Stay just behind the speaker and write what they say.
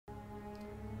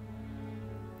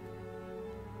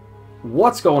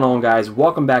What's going on, guys?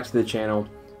 Welcome back to the channel.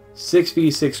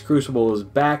 6v6 Crucible is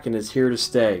back and is here to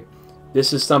stay.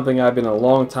 This is something I've been a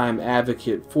long time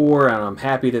advocate for, and I'm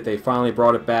happy that they finally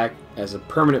brought it back as a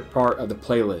permanent part of the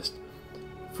playlist.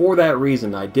 For that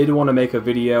reason, I did want to make a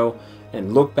video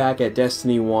and look back at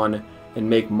Destiny 1 and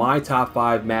make my top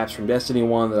 5 maps from Destiny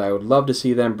 1 that I would love to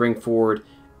see them bring forward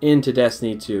into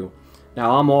Destiny 2.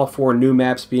 Now, I'm all for new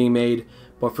maps being made,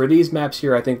 but for these maps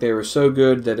here, I think they were so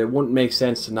good that it wouldn't make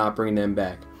sense to not bring them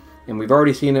back. And we've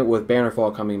already seen it with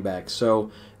Bannerfall coming back.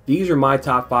 So these are my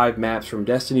top 5 maps from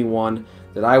Destiny 1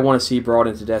 that I want to see brought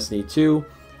into Destiny 2.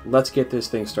 Let's get this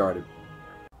thing started.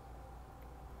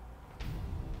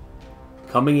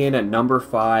 Coming in at number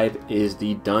 5 is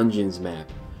the Dungeons map.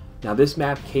 Now, this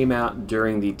map came out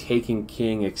during the Taken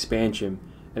King expansion,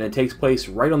 and it takes place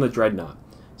right on the Dreadnought.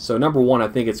 So number 1, I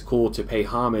think it's cool to pay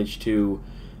homage to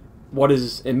what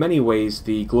is in many ways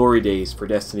the glory days for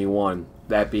Destiny 1,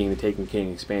 that being the Taken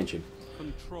King expansion.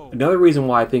 Another reason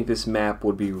why I think this map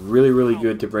would be really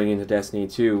good to bring into Destiny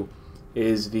 2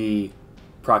 is the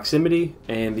proximity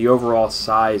and the overall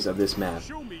size of this map.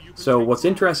 So what's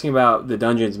interesting about the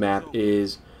Dungeons map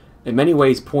is, in many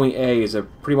ways, Point A is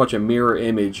pretty much a mirror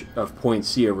image of Point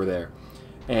C over there.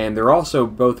 And they're also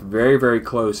both very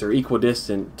close or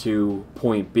equidistant to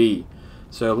Point B.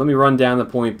 So let me run down the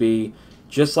Point B.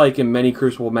 Just like in many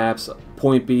Crucible maps,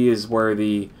 Point B is where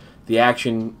the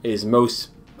action is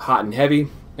most hot and heavy,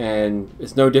 and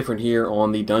it's no different here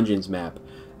on the Dungeons map.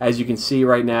 As you can see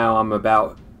right now, I'm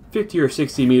about 50 or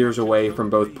 60 meters away from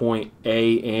both Point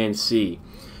A and C.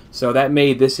 So that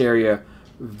made this area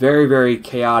very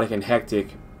chaotic and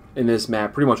hectic in this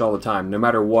map pretty much all the time, no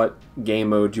matter what game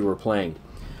mode you were playing.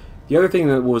 The other thing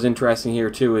that was interesting here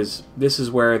too is this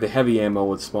is where the heavy ammo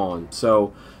would spawn.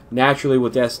 So naturally,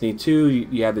 with Destiny 2,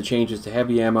 you have the changes to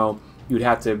heavy ammo. You'd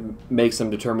have to make some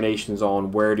determinations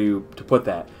on where to put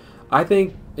that. I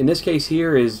think in this case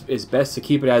here is best to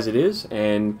keep it as it is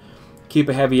and keep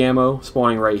a heavy ammo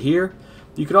spawning right here.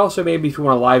 You could also, maybe if you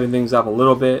want to liven things up a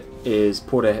little bit, is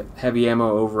put a heavy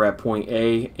ammo over at Point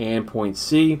A and Point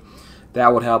C.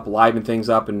 That would help liven things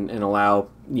up and allow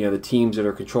the teams that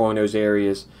are controlling those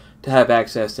areas to have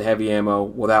access to heavy ammo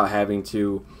without having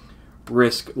to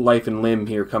risk life and limb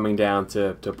here coming down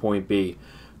to Point B.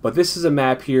 But this is a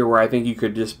map here where I think you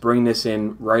could just bring this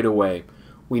in right away.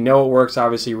 We know it works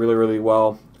obviously really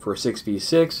well for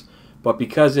 6v6, but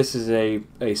because this is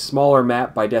a smaller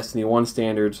map by Destiny 1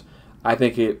 standards, I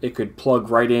think it could plug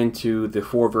right into the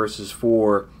 4 versus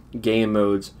 4 game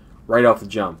modes right off the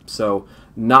jump. So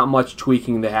not much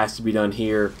tweaking that has to be done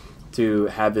here to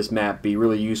have this map be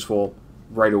really useful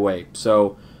right away.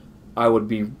 So I would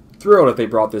be thrilled if they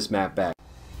brought this map back.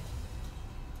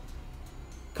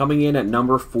 Coming in at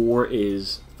number 4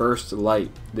 is First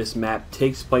Light. This map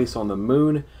takes place on the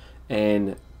moon,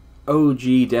 and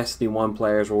OG Destiny 1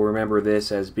 players will remember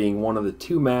this as being one of the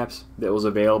 2 maps that was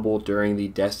available during the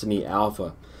Destiny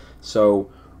Alpha.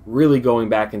 So really going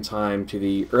back in time to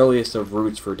the earliest of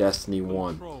roots for Destiny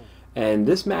 1. And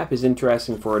this map is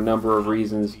interesting for a number of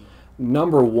reasons.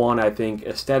 Number 1, I think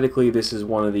aesthetically this is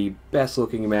one of the best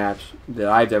looking maps that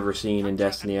I've ever seen in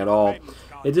Destiny at all.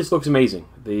 It just looks amazing.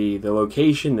 The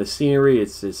location, the scenery,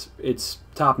 it's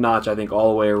top notch, I think, all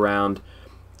the way around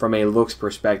from a looks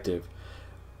perspective.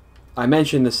 I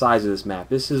mentioned the size of this map.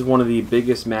 This is one of the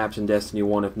biggest maps in Destiny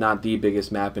 1, if not the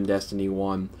biggest map in Destiny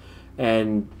 1.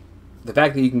 And the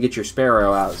fact that you can get your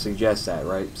Sparrow out suggests that,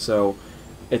 right? So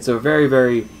it's a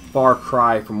very far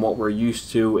cry from what we're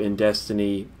used to in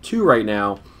Destiny 2 right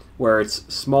now, where it's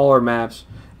smaller maps,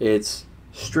 it's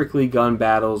strictly gun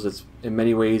battles, it's in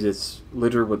many ways it's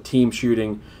littered with team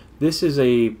shooting. This is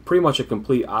pretty much a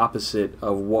complete opposite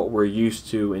of what we're used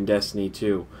to in Destiny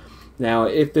 2. Now,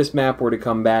 if this map were to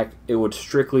come back, it would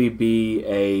strictly be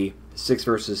a 6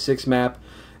 versus 6 map.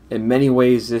 In many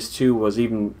ways, this too was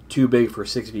even too big for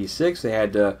 6v6. They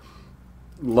had to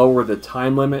lower the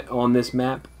time limit on this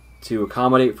map to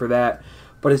accommodate for that,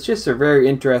 but it's just a very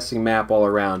interesting map all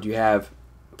around. You have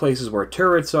places where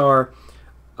turrets are.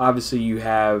 Obviously, you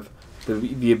have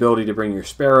the ability to bring your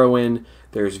Sparrow in.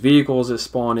 There's vehicles that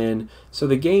spawn in. So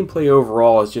the gameplay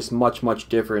overall is just much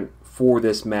different for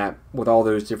this map with all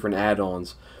those different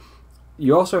add-ons.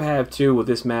 You also have, too, with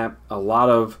this map, a lot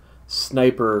of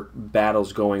sniper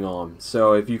battles going on.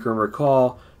 So if you can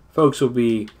recall, folks will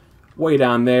be way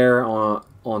down there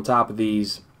on top of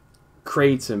these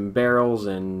crates and barrels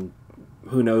and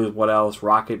who knows what else,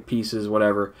 rocket pieces,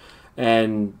 whatever,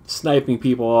 and sniping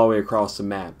people all the way across the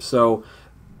map. So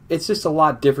it's just a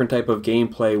lot different type of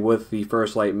gameplay with the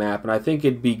First Light map, and I think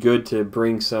it'd be good to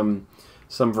bring some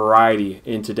variety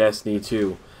into Destiny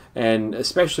 2. And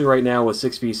especially right now with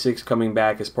 6v6 coming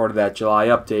back as part of that July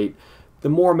update, the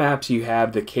more maps you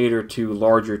have that cater to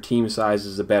larger team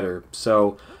sizes, the better.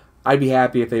 So I'd be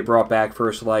happy if they brought back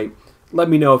First Light. Let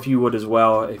me know if you would as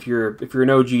well. If you're an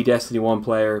OG Destiny 1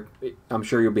 player, I'm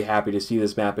sure you'll be happy to see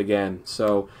this map again.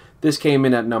 So this came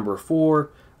in at number 4.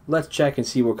 Let's check and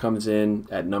see what comes in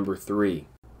at number 3.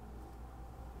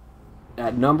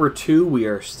 At number 2, we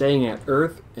are staying at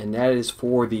Earth, and that is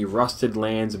for the Rusted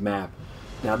Lands map.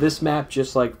 Now this map,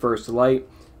 just like First Light,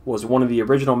 was one of the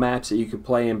original maps that you could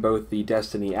play in both the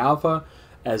Destiny Alpha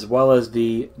as well as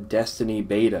the Destiny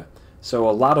Beta. So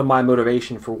a lot of my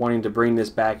motivation for wanting to bring this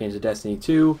back into Destiny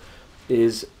 2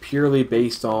 is purely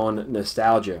based on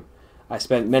nostalgia. I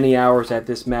spent many hours at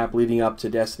this map leading up to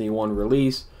Destiny 1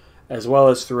 release, as well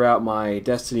as throughout my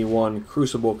Destiny 1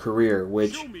 Crucible career,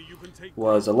 which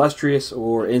was illustrious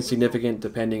or insignificant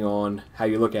depending on how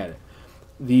you look at it.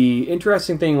 The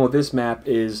interesting thing with this map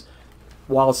is,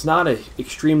 while it's not an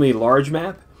extremely large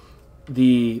map,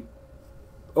 the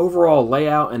overall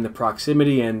layout and the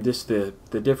proximity and just the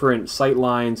different sight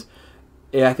lines,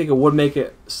 I think it would make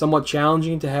it somewhat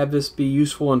challenging to have this be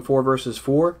useful in 4 versus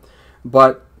 4,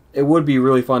 but it would be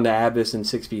really fun to have this in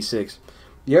 6v6.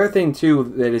 The other thing too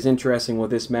that is interesting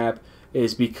with this map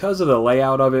is because of the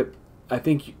layout of it, I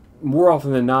think more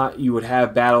often than not you would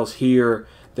have battles here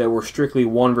that were strictly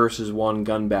 1 versus 1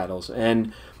 gun battles.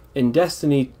 And in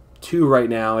Destiny 2 right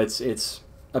now, it's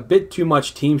a bit too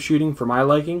much team shooting for my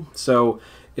liking. So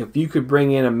if you could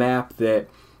bring in a map that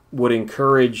would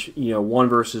encourage 1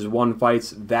 versus 1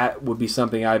 fights, that would be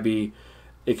something I'd be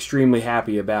extremely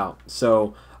happy about.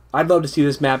 So I'd love to see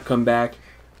this map come back.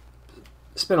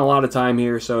 Spent a lot of time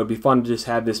here, so it'd be fun to just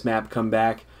have this map come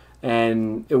back,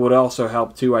 and it would also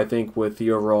help too, I think, with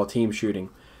the overall team shooting.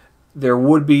 There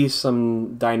would be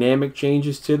some dynamic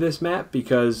changes to this map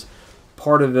because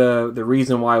part of the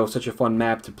reason why it was such a fun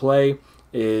map to play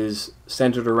is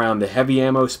centered around the heavy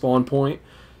ammo spawn point.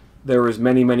 There was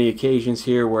many occasions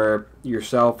here where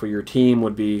yourself or your team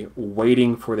would be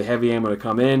waiting for the heavy ammo to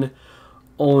come in,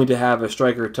 only to have a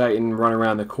Striker Titan run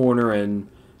around the corner and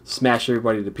smash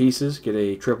everybody to pieces, get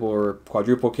a triple or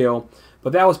quadruple kill.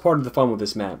 But that was part of the fun with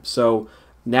this map. So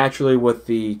naturally, with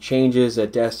the changes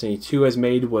that Destiny 2 has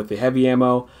made with the heavy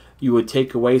ammo, you would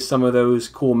take away some of those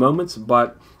cool moments,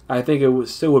 but I think it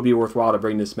still would be worthwhile to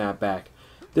bring this map back.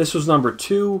 This was number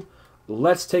 2.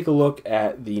 Let's take a look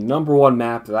at the number 1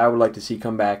 map that I would like to see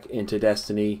come back into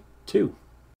Destiny 2.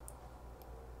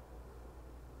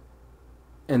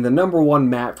 And the number 1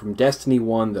 map from Destiny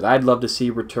 1 that I'd love to see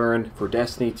return for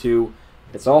Destiny 2,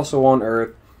 it's also on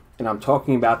Earth, and I'm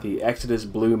talking about the Exodus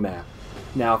Blue map.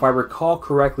 Now, if I recall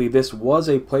correctly, this was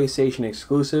a PlayStation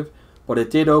exclusive, but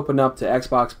it did open up to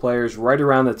Xbox players right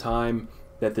around the time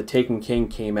that The Taken King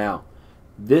came out.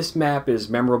 This map is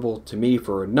memorable to me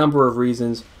for a number of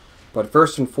reasons, but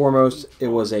first and foremost, it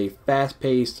was a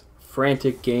fast-paced,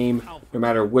 frantic game, no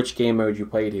matter which game mode you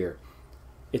played here.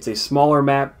 It's a smaller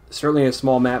map, certainly a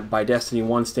small map by Destiny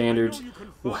 1 standards.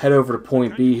 We'll head over to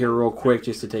Point B here real quick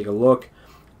just to take a look,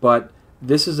 but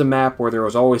this is a map where there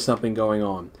was always something going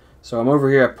on. So I'm over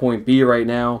here at Point B right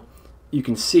now. You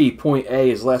can see Point A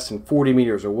is less than 40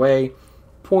 meters away.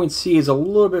 Point C is a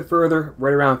little bit further,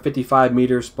 right around 55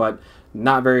 meters, but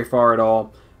not very far at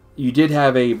all. You did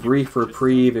have a brief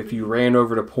reprieve if you ran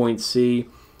over to Point C,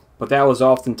 but that was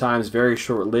oftentimes very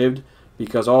short-lived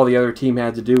because all the other team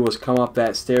had to do was come up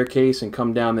that staircase and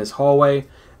come down this hallway,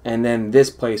 and then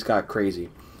this place got crazy.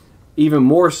 Even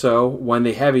more so when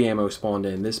the heavy ammo spawned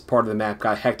in. This part of the map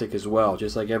got hectic as well,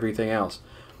 just like everything else.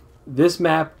 This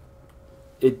map,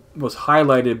 it was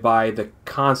highlighted by the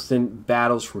constant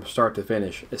battles from start to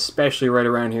finish, especially right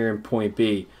around here in Point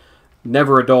B.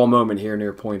 Never a dull moment here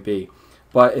near Point B.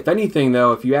 But if anything,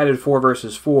 though, if you added 4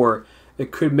 versus 4,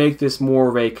 it could make this more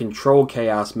of a controlled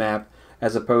chaos map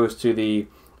as opposed to the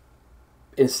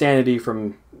insanity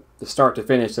from the start to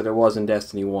finish that it was in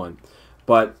Destiny 1.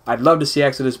 But I'd love to see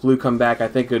Exodus Blue come back. I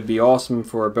think it would be awesome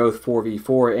for both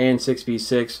 4v4 and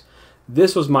 6v6.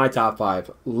 This was my top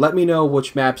 5. Let me know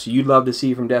which maps you'd love to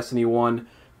see from Destiny 1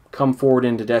 come forward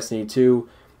into Destiny 2.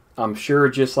 I'm sure,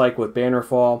 just like with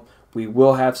Bannerfall, we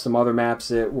will have some other maps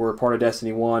that were part of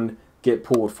Destiny 1 get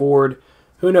pulled forward.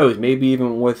 Who knows, maybe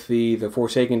even with the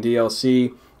Forsaken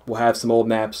DLC, we'll have some old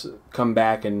maps come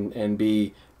back and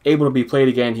be able to be played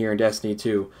again here in Destiny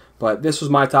 2. But this was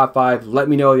my top 5. Let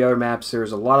me know the other maps.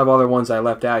 There's a lot of other ones I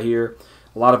left out here.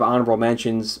 A lot of honorable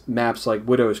mentions. Maps like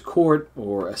Widow's Court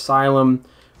or Asylum.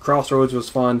 Crossroads was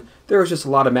fun. There was just a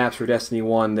lot of maps for Destiny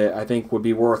 1 that I think would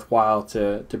be worthwhile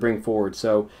to bring forward.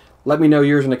 So let me know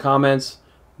yours in the comments.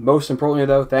 Most importantly,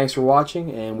 though, thanks for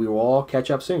watching, and we will all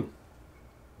catch up soon.